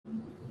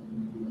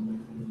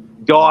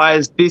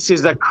Guys, this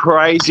is a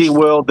crazy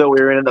world that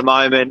we're in at the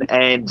moment,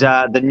 and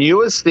the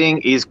newest thing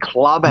is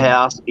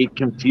Clubhouse. It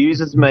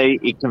confuses me,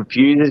 it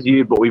confuses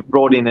you, but we've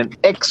brought in an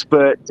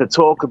expert to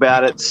talk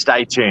about it.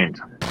 Stay tuned.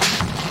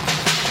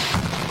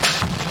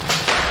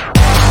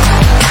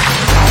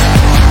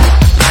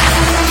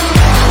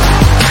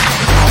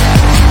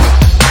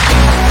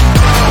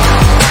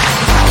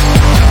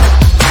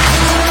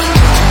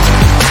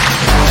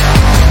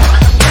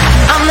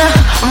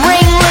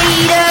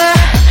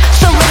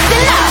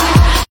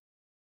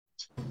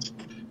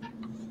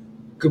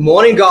 Good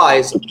morning,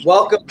 guys.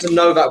 Welcome to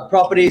Novak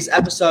Properties,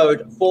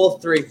 episode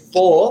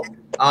 434.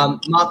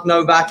 Mark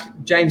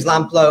Novak, James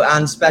Lamplow,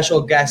 and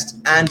special guest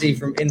Andy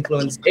from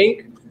Influence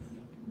Inc.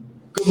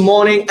 Good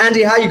morning,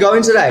 Andy. How are you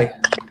going today?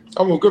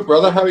 I'm all good,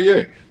 brother. How are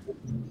you?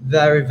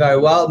 Very, very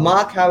well.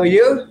 Mark, how are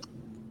you?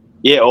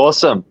 Yeah,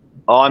 awesome.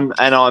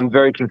 I'm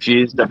very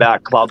confused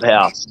about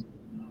Clubhouse.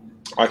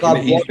 I can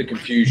ease the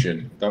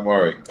confusion. Don't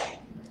worry.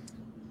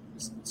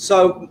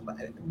 So,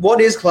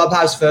 what is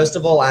Clubhouse, first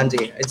of all,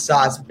 Andy? It's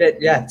a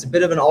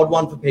bit of an odd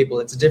one for people.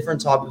 It's a different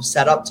type of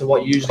setup to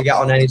what you usually get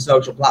on any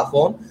social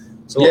platform.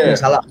 So, what can you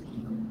tell us?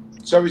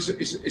 So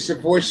it's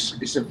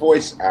a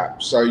voice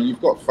app. So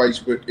you've got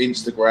Facebook,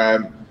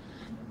 Instagram,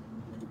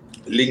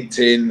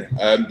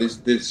 LinkedIn.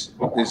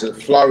 There's a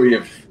flurry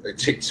of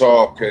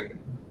TikTok, and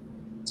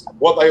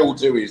what they all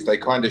do is they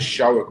kind of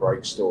show a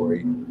great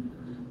story,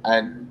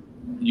 and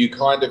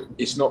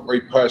it's not very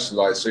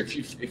personalized. So if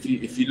you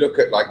look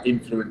at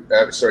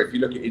if you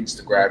look at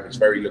Instagram, it's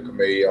very look at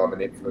me, I'm an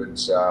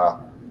influencer.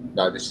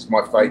 No, this is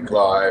my fake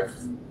life.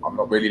 I'm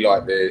not really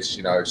like this,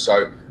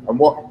 So, and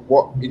what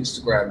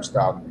Instagram's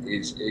done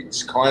is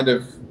it's kind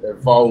of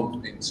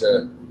evolved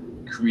into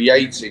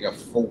creating a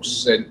false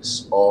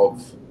sense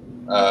of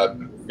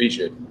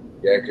vision.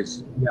 Yeah,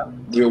 because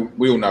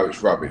we all know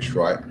it's rubbish,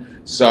 right?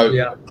 So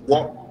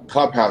what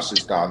Clubhouse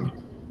has done,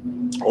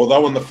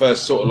 although on the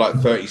first sort of like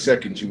 30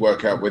 seconds you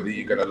work out whether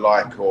you're going to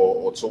like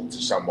or talk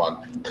to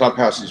someone,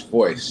 Clubhouse is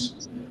voice.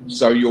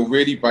 So you're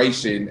really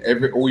basing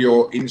all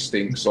your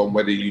instincts on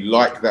whether you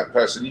like that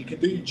person. You can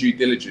do your due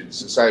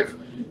diligence and say, if,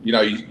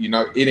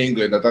 in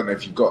England, I don't know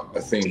if you've got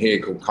a thing here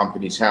called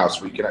Companies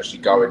House where you can actually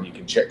go and you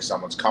can check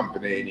someone's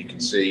company and you can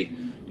see,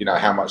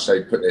 how much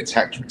they put their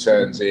tax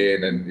returns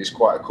in, and it's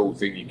quite a cool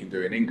thing you can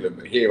do in England.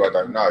 But here, I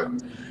don't know.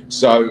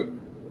 So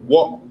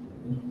what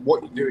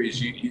you do is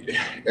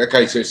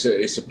so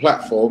it's a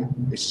platform.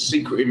 It's a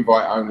secret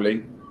invite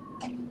only,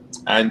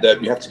 and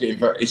you have to get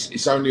invited.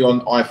 It's only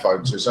on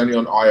iPhone, so it's only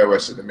on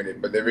iOS at the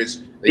minute. But they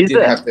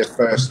did have their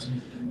first.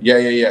 Yeah.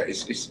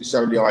 It's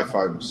only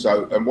iPhone.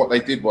 So, and what they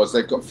did was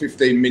they've got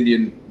 15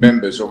 million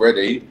members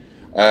already.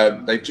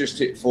 They've just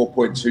hit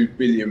 4.2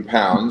 billion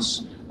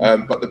pounds,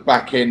 but the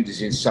back end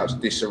is in such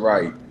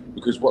disarray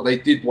because what they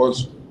did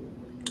was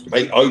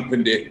they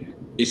opened it.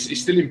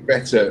 It's still in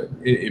beta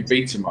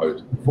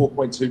mode.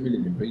 4.2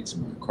 million in beta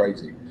mode,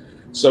 crazy.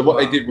 So what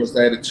they did was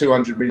they had a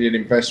 200 million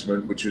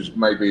investment, which was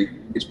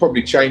it's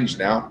probably changed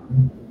now.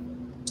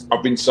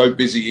 I've been so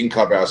busy in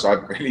Clubhouse, I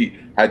haven't really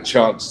had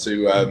chance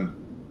to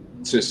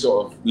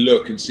sort of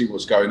look and see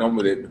what's going on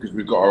with it because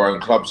we've got our own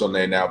clubs on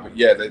there now. But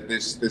yeah,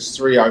 there's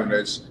three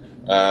owners.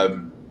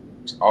 Don't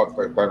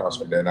ask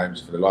me their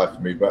names for the life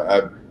of me,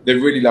 but they're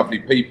really lovely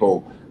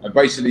people. And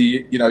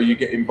basically, you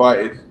get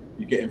invited.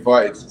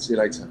 See you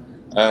later.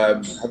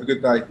 Have a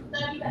good day.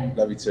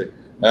 Love you too.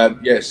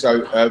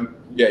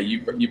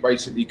 You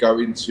basically go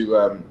into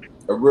a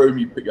room,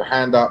 you put your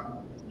hand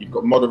up, you've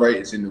got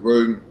moderators in the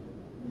room,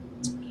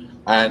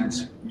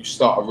 and you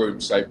start a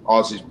room. Say,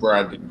 ours is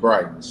Branding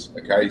Brains.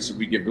 Okay, so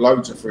we give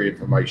loads of free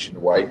information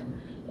away.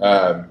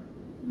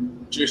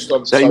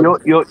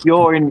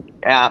 You're in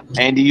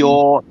Andy.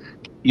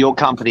 Your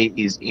company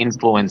is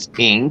Influence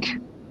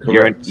Inc.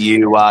 Correct.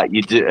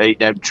 You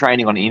do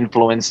training on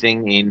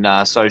influencing in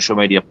social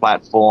media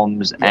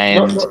platforms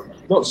and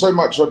not so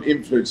much on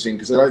influencing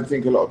because I don't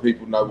think a lot of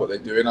people know what they're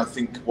doing. I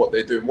think what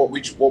they're doing, what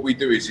we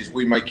do is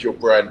we make your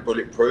brand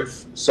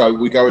bulletproof. So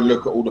we go and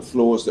look at all the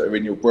flaws that are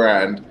in your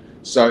brand.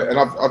 So, and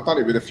I've done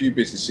it with a few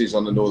businesses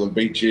on the Northern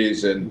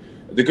Beaches, and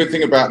the good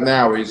thing about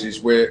now is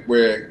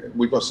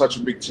we've got such a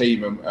big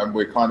team and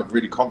we're kind of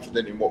really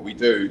confident in what we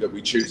do that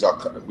we choose our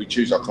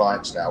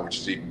clients now, which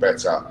is even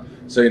better.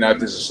 So, if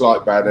there's a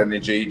slight bad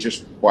energy,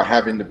 just by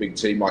having the big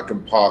team, I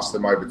can pass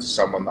them over to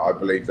someone that I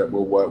believe that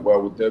will work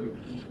well with them.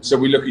 So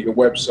we look at your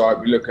website,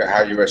 we look at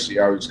how your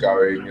SEO is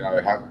going,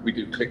 how we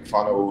do click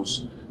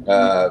funnels.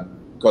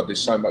 God,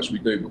 there's so much we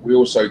do, but we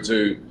also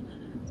do.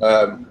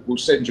 We'll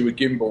send you a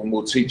gimbal and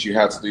we'll teach you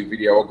how to do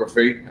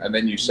videography, and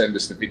then you send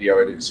us the video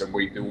edits and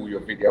we do all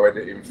your video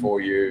editing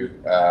for you.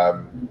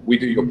 We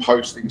do your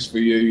postings for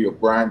you, your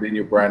branding,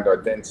 your brand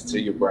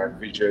identity, your brand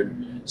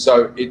vision.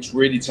 So it's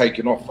really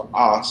taken off for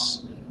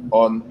us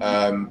on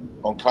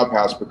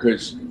Clubhouse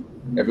because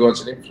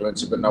everyone's an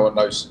influencer, but no one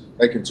knows.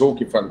 They can talk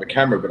in front of the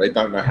camera, but they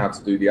don't know how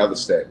to do the other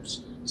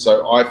steps.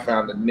 So I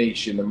found a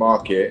niche in the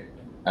market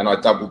and I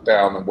doubled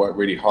down and worked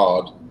really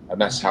hard. And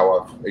that's how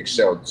I've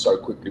excelled so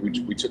quickly.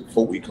 We took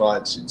 40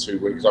 clients in 2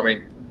 weeks. I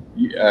mean,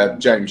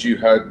 James, you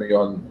heard me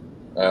on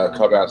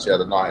Clubhouse the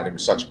other night, and it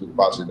was such a good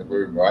buzz in the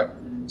room, right?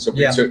 So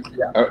we took,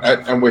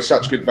 and we're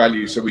such good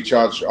value, so we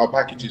charge, our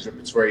packages are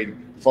between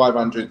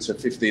 £500 to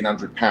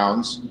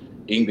 £1,500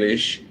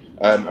 English,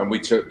 and we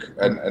took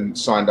and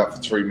signed up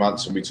for 3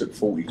 months, and we took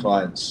 40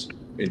 clients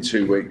in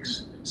 2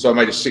 weeks. So I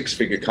made a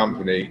 6-figure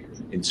company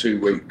in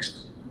 2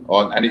 weeks,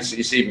 and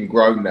it's even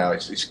grown now.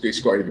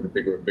 It's got even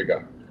bigger and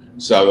bigger.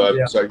 So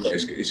it's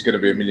going to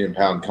be £1 million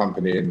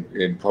company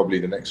in probably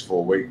the next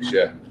 4 weeks.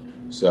 Yeah.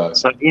 So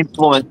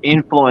Influence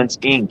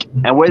Inc.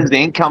 And where does the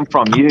ink come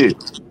from? You?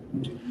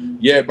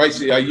 Yeah,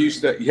 basically I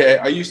used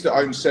to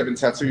own 7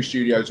 tattoo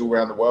studios all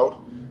around the world.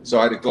 So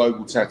I had a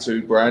global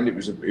tattoo brand. It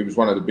was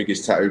one of the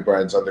biggest tattoo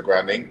brands,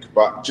 Underground Ink.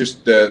 But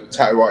just the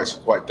tattoo artists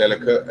are quite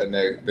delicate, and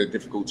they're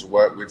difficult to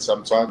work with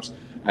sometimes.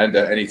 And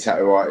any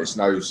tattoo artist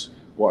knows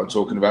what I'm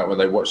talking about when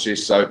they watch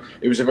this. So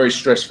it was a very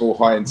stressful,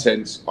 high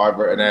intense,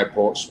 either at an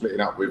airport, splitting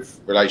up with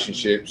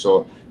relationships,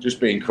 or just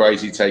being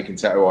crazy, taking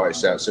tattoo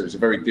artists out. So it was a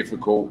very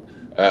difficult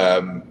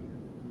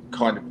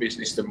kind of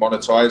business to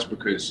monetize,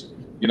 because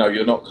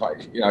you're not,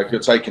 if you're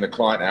taking a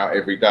client out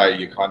every day,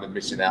 you're kind of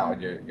missing out on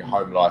your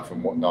home life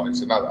and whatnot.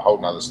 It's a whole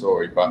nother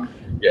story. But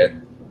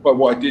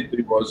what I did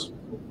do was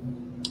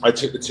I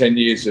took the 10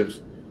 years of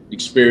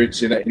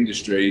experience in that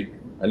industry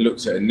and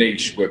looked at a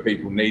niche where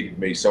people needed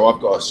me. So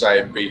I've got to say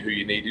and be who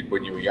you needed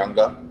when you were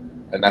younger.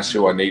 And that's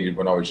who I needed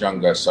when I was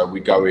younger. So we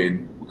go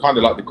in, we're kind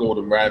of like the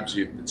Gordon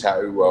Ramsay of the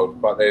tattoo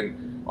world. But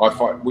then I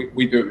find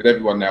we do it with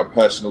everyone now,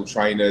 personal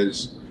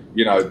trainers,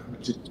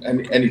 just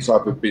any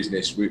type of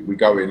business. We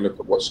go in, look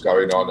at what's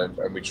going on,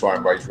 and we try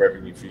and raise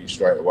revenue for you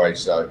straight away.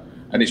 So,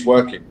 and it's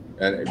working,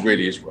 and it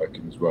really is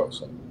working as well.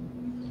 So,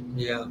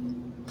 yeah.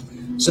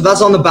 So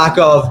that's on the back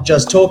of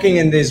just talking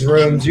in these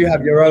rooms. You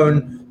have your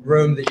own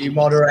room that you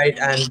moderate,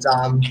 and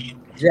so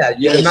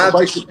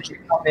basically,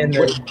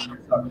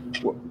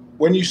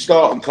 when you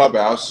start on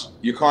Clubhouse,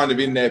 you're kind of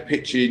in there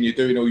pitching, you're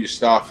doing all your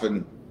stuff,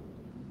 and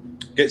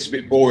it gets a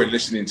bit boring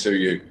listening to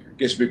you. It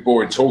gets a bit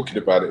boring talking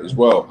about it as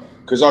well.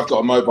 Because I've got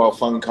a mobile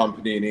phone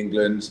company in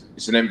England,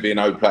 it's an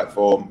MVNO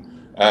platform,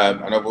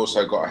 and I've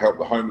also got a Help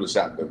the Homeless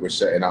app that we're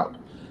setting up.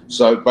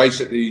 So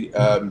basically,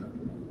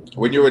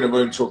 when you're in a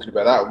room talking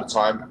about that all the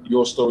time,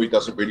 your story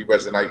doesn't really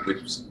resonate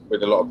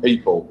with a lot of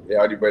people. It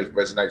only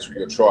resonates with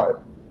your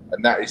tribe.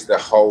 And that is the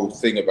whole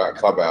thing about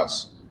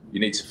Clubhouse. You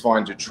need to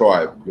find your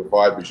tribe. Your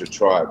vibe is your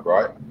tribe,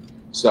 right?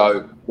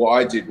 So what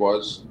I did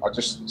was I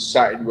just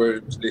sat in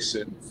rooms,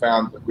 listened,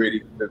 found the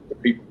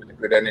people with the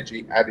good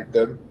energy, added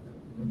them,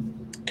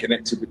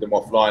 connected with them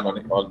offline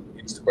on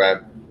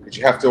Instagram, because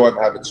you have to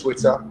either have a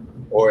Twitter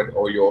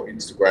or your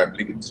Instagram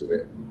linked to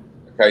it.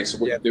 Okay, so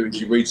what you do is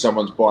you read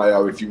someone's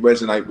bio. If you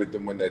resonate with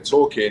them when they're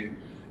talking,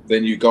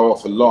 then you go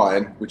off a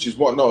line, which is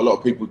what not a lot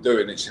of people do,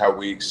 and it's how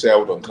we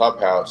excelled on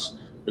Clubhouse,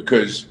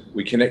 because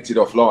we connected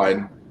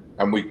offline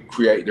and we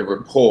created a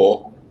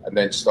rapport and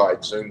then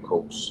started Zoom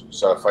calls,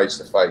 so face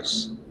to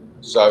face.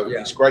 So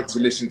it's great to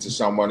listen to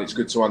someone. It's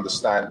good to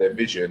understand their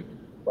vision.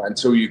 But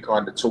until you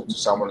kind of talk to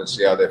someone and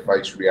see how their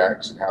face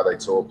reacts and how they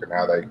talk and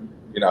how they,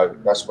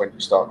 that's when you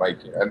start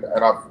making it. And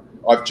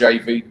I've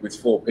JV'd with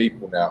 4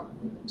 people now.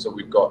 So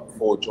we've got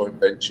 4 joint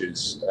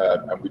ventures,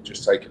 and we've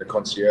just taken a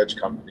concierge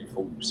company,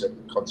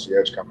 40%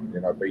 concierge company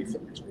in Ibiza,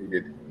 which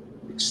needed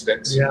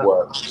extensive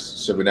work.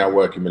 So we're now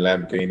working with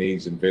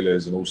Lamborghinis and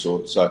villas and all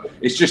sorts. So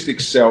it's just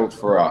excelled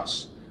for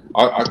us.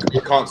 I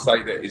can't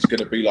say that it's going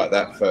to be like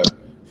that for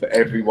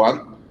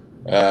everyone,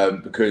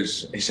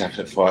 because he's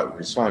having a fight with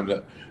his phone.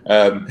 Look.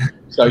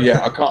 So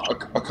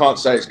I can't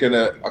say it's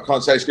gonna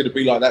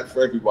be like that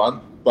for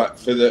everyone, but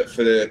for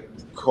the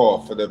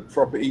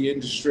property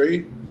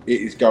industry,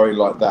 it is going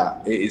like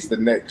that. It is the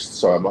next.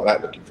 Sorry, I'm like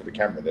that looking for the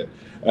camera there.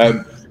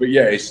 But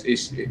yeah,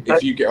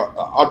 if you get,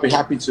 I'd be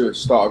happy to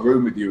start a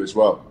room with you as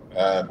well,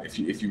 if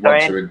you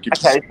want to. And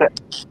so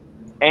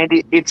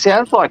Andy, it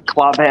sounds like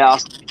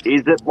Clubhouse.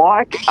 Is it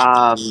like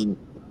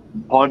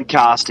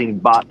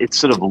podcasting, but it's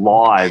sort of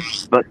live,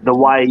 but the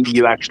way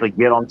you actually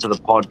get onto the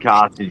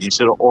podcast is you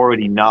sort of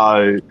already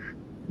know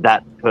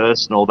that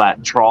person or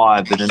that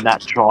tribe, and then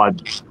that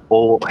tribe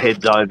all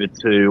heads over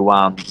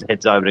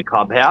to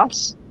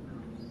Clubhouse?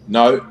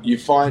 No, you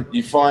find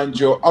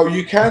your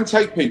you can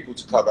take people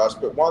to Clubhouse,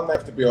 but one, they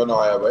have to be on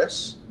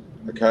iOS.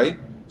 Okay,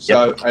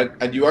 so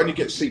and you only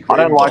get secret. I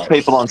don't invites. like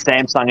people on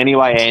Samsung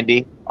anyway,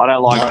 Andy. I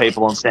don't like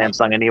people on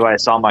Samsung anyway,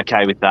 so I'm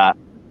okay with that.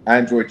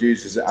 Android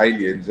users are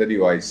aliens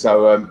anyway.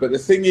 So, but the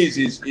thing is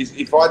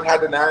if I'd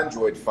had an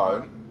Android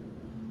phone,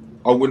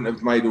 I wouldn't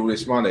have made all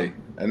this money,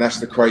 and that's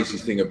the crazy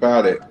thing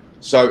about it.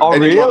 So,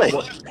 really?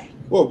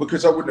 Well,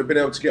 because I wouldn't have been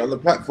able to get on the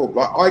platform.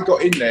 Like I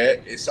got in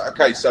there. It's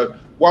okay. So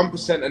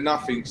 1% of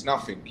nothing's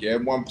nothing. Yeah,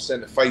 and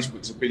 1% of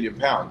Facebook's £1 billion.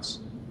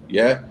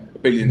 Yeah,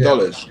 $1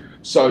 billion.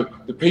 So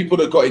the people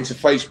that got into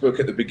Facebook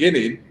at the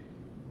beginning,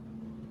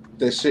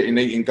 they're sitting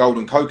eating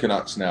golden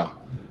coconuts now.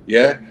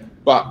 Yeah,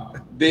 but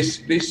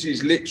this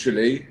is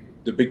literally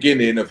the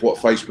beginning of what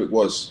Facebook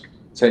was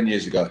 10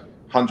 years ago.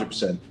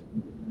 100%.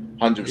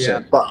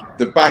 But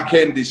the back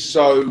end is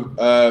so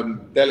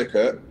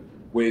delicate.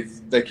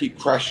 They keep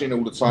crashing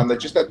all the time. They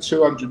just had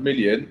 200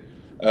 million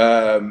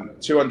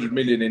 200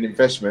 million in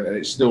investment, and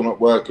it's still not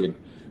working.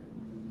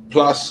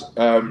 Plus,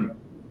 I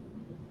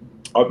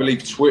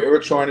believe Twitter are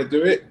trying to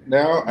do it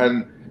now,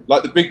 and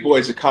like the big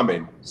boys are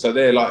coming, so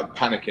they're like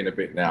panicking a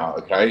bit now.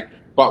 Okay,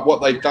 but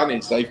what they've done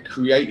is they've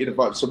created a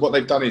vibe. So what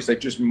they've done is they've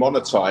just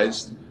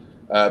monetized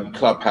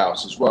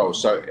Clubhouse as well.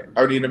 So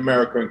only in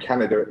America and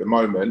Canada at the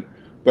moment,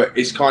 but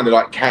it's kind of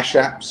like Cash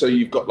App. So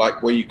you've got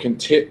like where you can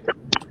tip.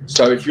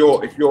 So if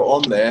you're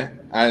on there,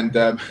 and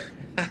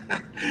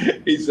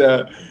his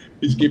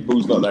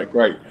gimble's not that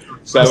great.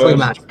 So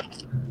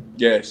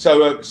yeah.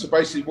 So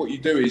basically, what you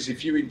do is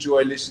if you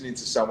enjoy listening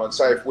to someone,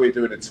 say if we're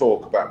doing a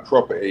talk about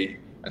property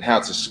and how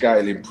to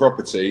scale in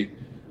property,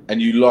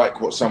 and you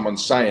like what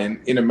someone's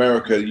saying, in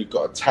America you've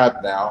got a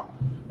tab now,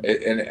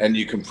 and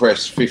you can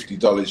press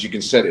 $50. You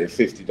can set it at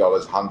 $50,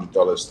 $100,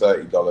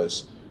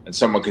 $30, and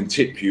someone can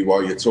tip you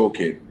while you're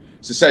talking.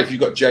 So say if you've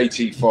got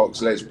JT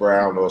Fox, Les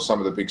Brown, or some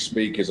of the big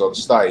speakers on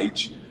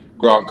stage,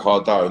 Grant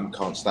Cardone,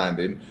 can't stand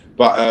him,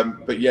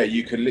 but yeah,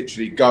 you can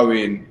literally go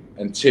in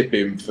and tip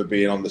him for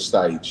being on the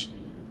stage.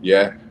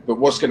 Yeah, but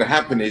what's going to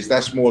happen is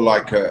that's more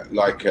like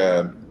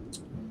a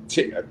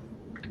tip.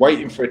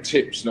 Waiting for a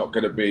tip's not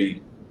going to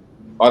be.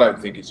 I don't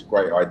think it's a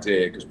great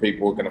idea because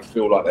people are going to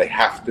feel like they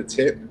have to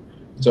tip.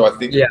 So I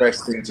think the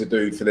best thing to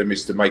do for them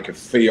is to make a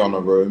fee on a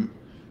room.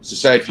 So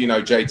say if you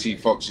know JT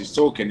Fox is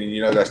talking and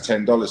you know that's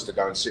 $10 to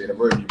go and sit in a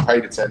room, you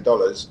pay the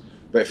 $10.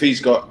 But if he's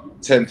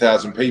got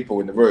 10,000 people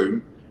in the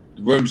rooms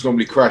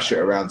normally crash at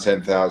around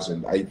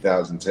 10,000,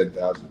 8,000,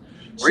 10,000.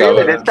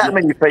 Really? So, there's that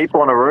many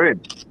people in a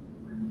room?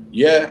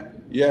 Yeah.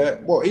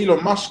 Well,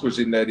 Elon Musk was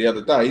in there the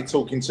other day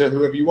talking to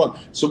whoever you want.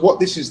 So what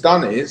this has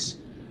done is,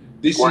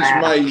 this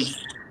has made...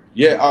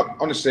 Yeah,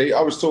 honestly,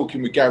 I was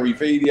talking with Gary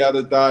Vee the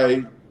other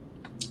day.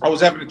 I was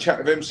having a chat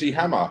with MC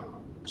Hammer.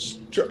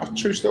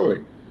 True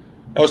story.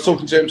 I was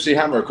talking to MC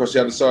Hammer across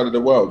the other side of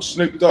the world.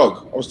 Snoop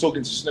Dogg. I was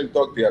talking to Snoop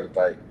Dogg the other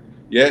day.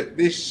 Yeah,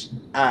 this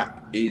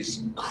app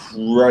is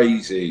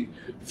crazy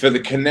for the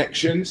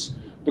connections,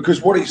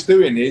 because what it's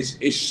doing is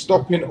it's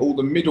stopping all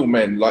the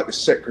middlemen, like the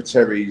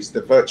secretaries,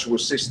 the virtual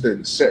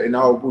assistants, setting,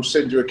 oh, we'll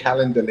send you a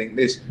calendar link,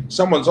 this.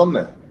 Someone's on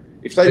there.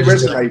 If they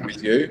resonate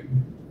with you,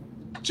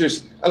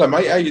 just, hello,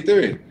 mate, how you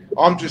doing?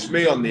 I'm just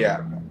me on the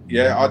app.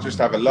 Yeah, I just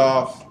have a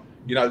laugh.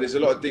 You know, there's a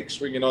lot of dick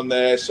swinging on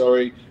there,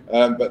 sorry.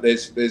 But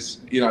there's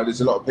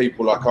a lot of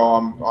people like, oh,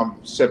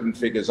 I'm 7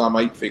 figures, I'm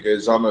 8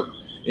 figures, I'm a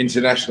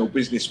international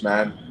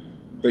businessman,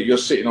 but you're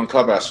sitting on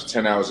Clubhouse for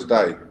 10 hours a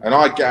day. And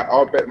I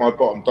bet my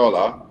bottom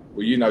dollar,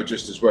 well, you know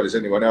just as well as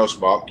anyone else,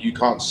 Mark, you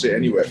can't sit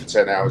anywhere for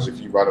 10 hours if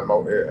you run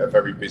a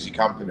very busy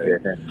company.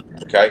 Yeah.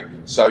 Okay,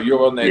 so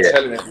you're on there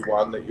telling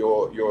everyone that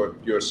you're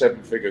a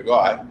 7-figure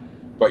guy,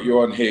 but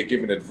you're on here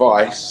giving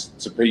advice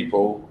to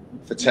people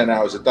for 10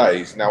 hours a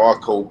day. Now I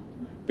call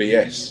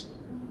BS.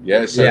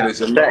 Yeah, so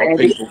there's a lot of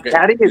people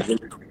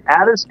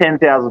how does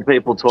 10,000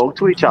 people talk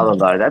to each other,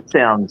 though? That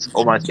sounds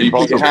almost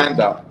impossible. You put your hand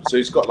up. So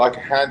it's got like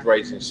a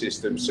hand-raising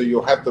system. So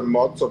you'll have the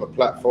mods on the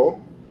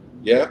platform.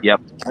 Yeah?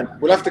 Yep. And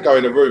we'll have to go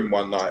in a room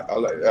one night,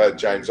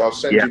 James. I'll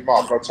send you,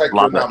 Mark, I'll take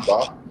your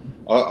number.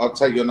 I'll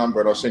take your number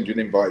and I'll send you an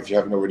invite if you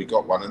haven't already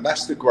got one. And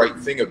that's the great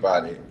thing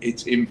about it.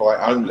 It's invite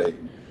only.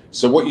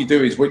 So what you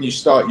do is when you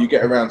start, you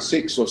get around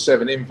 6 or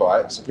 7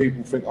 invites and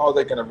people think, oh,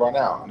 they're going to run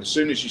out. And as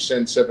soon as you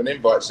send 7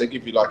 invites, they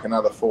give you like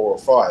another 4 or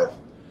 5.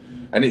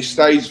 And it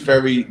stays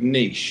very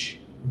niche.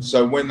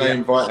 So when they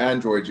invite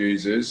Android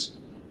users,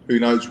 who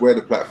knows where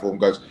the platform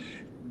goes,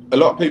 a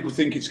lot of people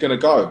think it's going to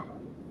go.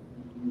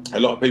 A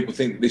lot of people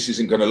think this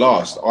isn't going to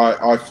last.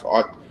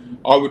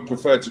 I would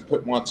prefer to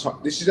put my time,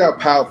 this is how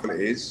powerful it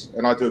is,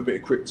 and I do a bit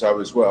of crypto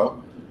as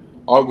well.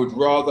 I would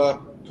rather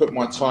put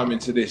my time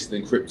into this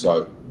than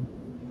crypto.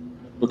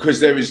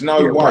 Because there is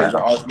no way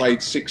that I've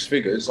made 6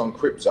 figures on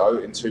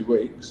crypto in 2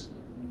 weeks.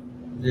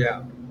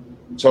 Yeah.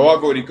 So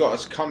I've already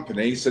got a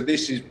company. So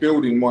this is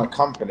building my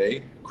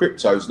company.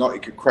 Crypto's not.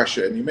 It could crash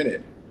at any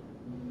minute.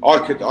 I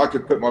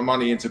could put my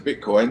money into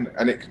Bitcoin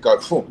and it could go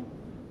boom.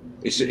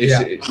 It's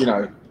you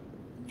know,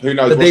 who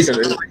knows what's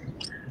going to.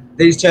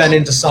 These turn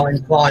into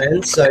signed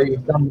clients. So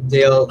you've done the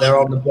deal. They're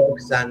on the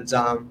books, and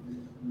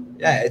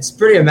it's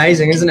pretty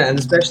amazing, isn't it? And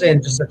especially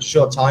in just such a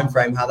short time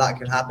frame, how that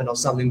can happen or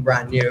something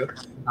brand new.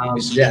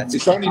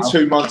 It's only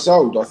 2 months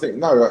old, I think.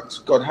 No,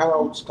 God, how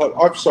old?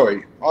 I'm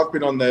sorry. I've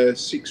been on there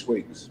 6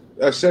 weeks,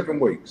 7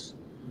 weeks.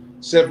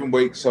 7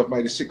 weeks. I've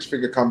made a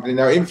 6-figure company.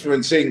 Now,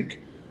 Influence Inc.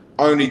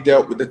 only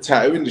dealt with the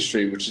tattoo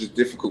industry, which is a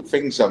difficult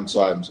thing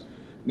sometimes.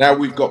 Now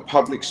we've got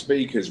public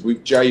speakers.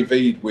 We've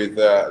JV'd with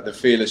the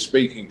Fearless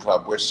Speaking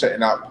Club. We're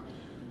setting up.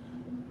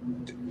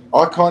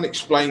 I can't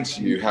explain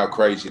to you how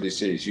crazy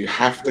this is. You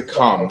have to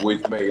come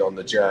with me on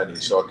the journey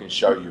so I can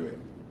show you it.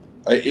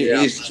 It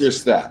is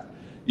just that.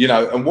 You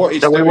know, and what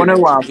is. So we want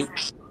to.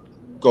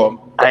 Go on.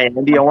 Hey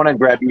Andy, I want to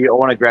grab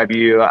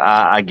you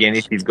again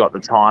if you've got the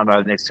time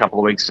over the next couple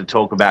of weeks to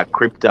talk about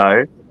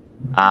crypto.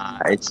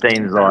 It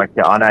seems like,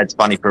 I know it's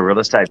funny for a real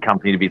estate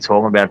company to be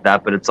talking about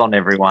that, but it's on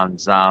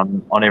everyone's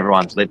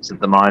lips at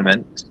the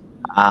moment.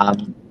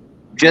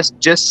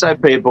 just so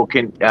people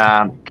can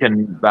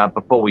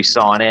before we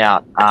sign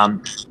out,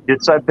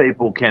 just so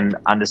people can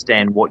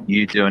understand what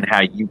you do and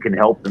how you can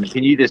help them.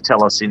 Can you just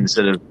tell us in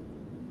sort of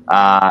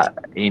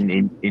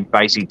in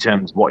basic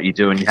terms what you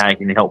do and how you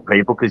can help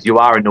people? Because you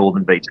are a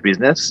Northern Beach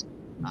business.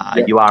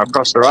 You are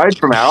across the road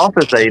from our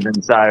office,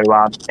 even. So,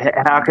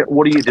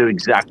 what do you do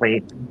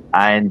exactly,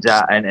 and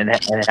how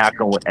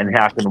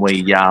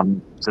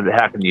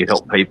can you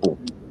help people?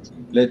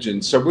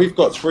 Legend. So we've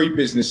got 3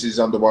 businesses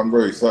under one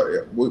roof.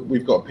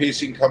 We've got a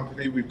piercing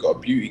company, we've got a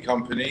beauty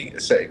company,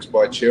 Aesthetics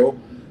by Chill.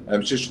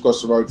 It's just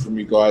across the road from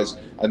you guys,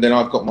 and then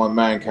I've got my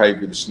man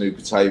cave with a snooker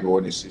table,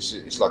 and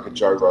it's like a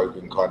Joe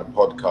Rogan kind of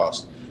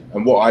podcast.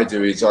 And what I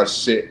do is I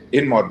sit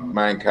in my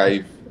man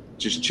cave,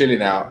 just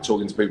chilling out,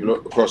 talking to people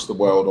across the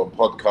world on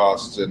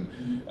podcasts. And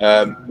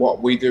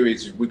what we do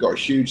is we've got a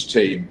huge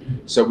team.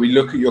 So we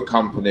look at your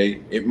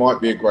company. It might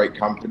be a great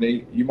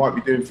company. You might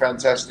be doing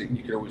fantastic.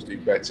 You can always do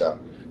better.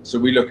 So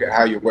we look at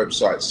how your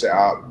website's set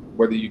up,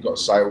 whether you've got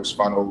sales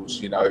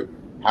funnels,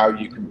 how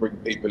you can bring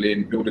people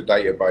in, build a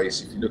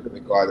database. If you look at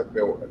the guy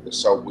that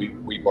sold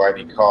We Buy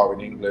Any Car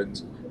in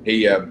England,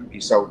 he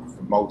sold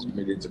for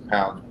multi-millions of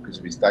pounds because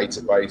of his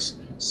database.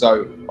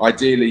 So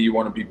ideally, you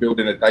want to be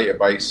building a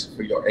database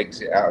for your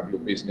exit out of your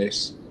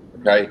business.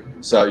 Okay,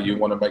 so you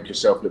want to make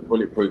yourself look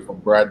bulletproof on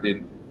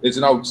branding. There's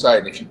an old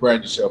saying: if you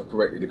brand yourself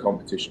correctly, the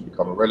competition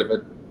become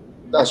irrelevant.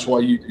 That's why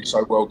you do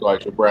so well,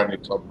 guys. Your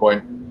branding's on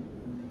point,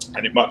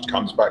 and it much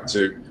comes back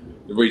to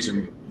the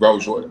reason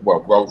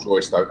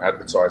Rolls-Royce don't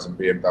advertise and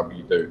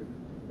BMW do.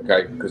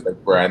 Okay, because they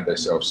brand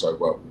themselves so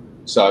well.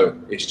 So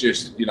it's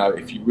just,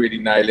 if you really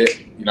nail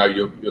it,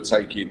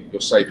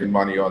 you're saving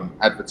money on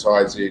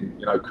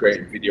advertising,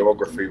 creating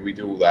videography. We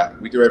do all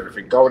that. We do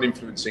everything. Go on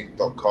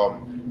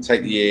influenceinc.com,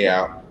 take the E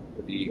out,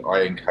 put the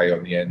INK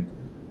on the end.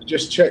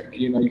 Just check,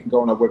 you can go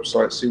on our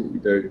website, see what we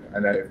do.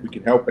 And if we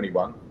can help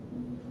anyone,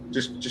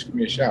 just give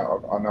me a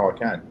shout. I know I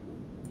can.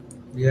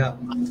 Yeah,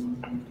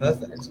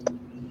 perfect.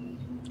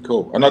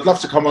 Cool. And I'd love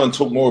to come on and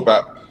talk more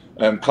about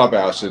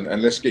Clubhouse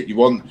and let's get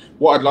you on.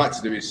 What I'd like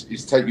to do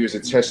is take you as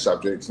a test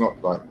subject. It's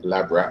not like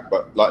lab rat,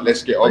 but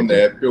let's get on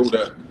there,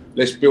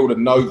 let's build a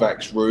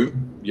Novak's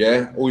room.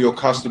 Yeah, all your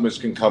customers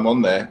can come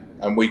on there,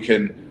 and we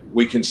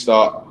can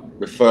start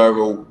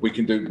referral. We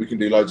can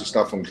do loads of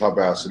stuff on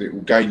Clubhouse, and it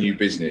will gain you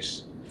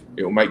business.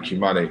 It will make you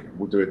money.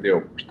 We'll do a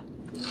deal.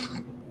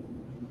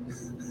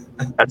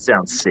 That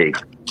sounds sick.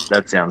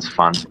 That sounds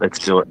fun. Let's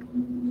do it.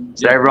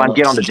 So everyone,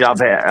 get on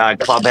the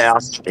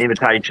Clubhouse,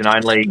 invitation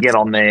only. Get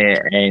on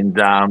there, and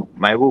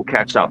maybe we'll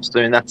catch up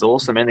soon. That's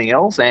awesome. Anything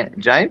else,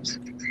 James?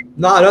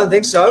 No, I don't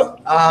think so.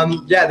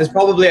 There's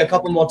probably a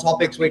couple more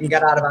topics we can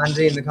get out of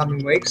Andy in the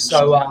coming weeks.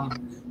 So,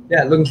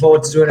 looking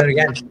forward to doing it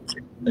again.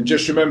 And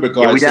just remember,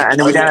 guys, we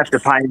don't have to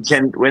pay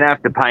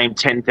him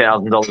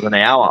 $10,000 an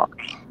hour.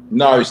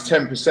 No, it's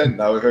 10%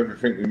 though of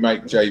everything we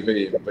make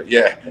JV. But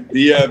yeah,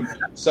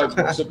 so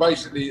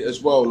basically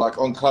as well, like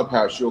on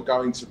Clubhouse, you're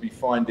going to be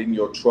finding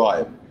your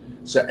tribe.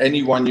 So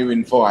anyone you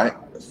invite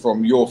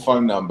from your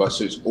phone number,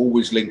 so it's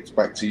always linked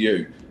back to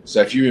you. So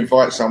if you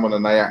invite someone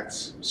and they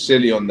act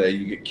silly on there,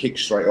 you get kicked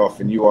straight off,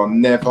 and you are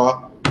never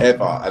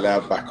ever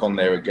allowed back on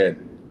there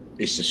again.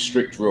 It's a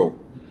strict rule.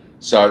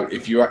 So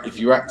if you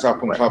act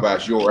up on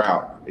Clubhouse, you're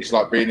out. It's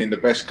like being in the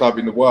best club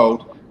in the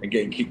world and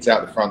getting kicked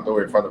out the front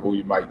door in front of all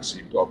your mates. So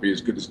you've got to be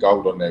as good as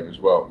gold on there as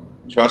well.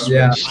 Trust me,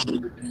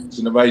 it's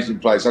an amazing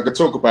place. I could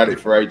talk about it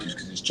for ages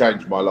because it's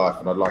changed my life,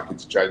 and I'd like it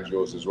to change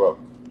yours as well.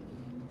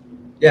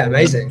 Yeah,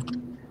 amazing.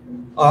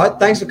 All right,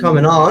 thanks for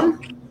coming on.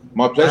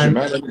 My pleasure,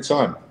 man.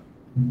 Anytime.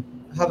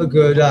 Have a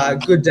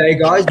good day,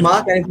 guys.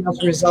 Mark, anything else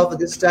from yourself at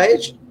this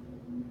stage?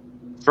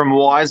 From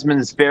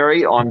Wiseman's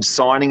Ferry, I'm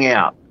signing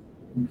out.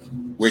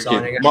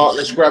 Wicked. Mark,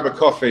 let's grab a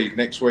coffee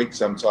next week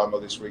sometime, or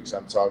this week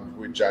sometime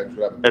with James.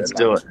 Let's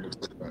do it.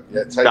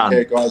 Yeah, take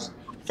care, guys.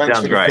 Thanks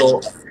for the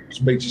call.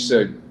 Speak to you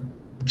soon.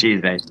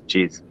 Cheers, mate.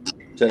 Cheers.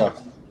 Ta-ra.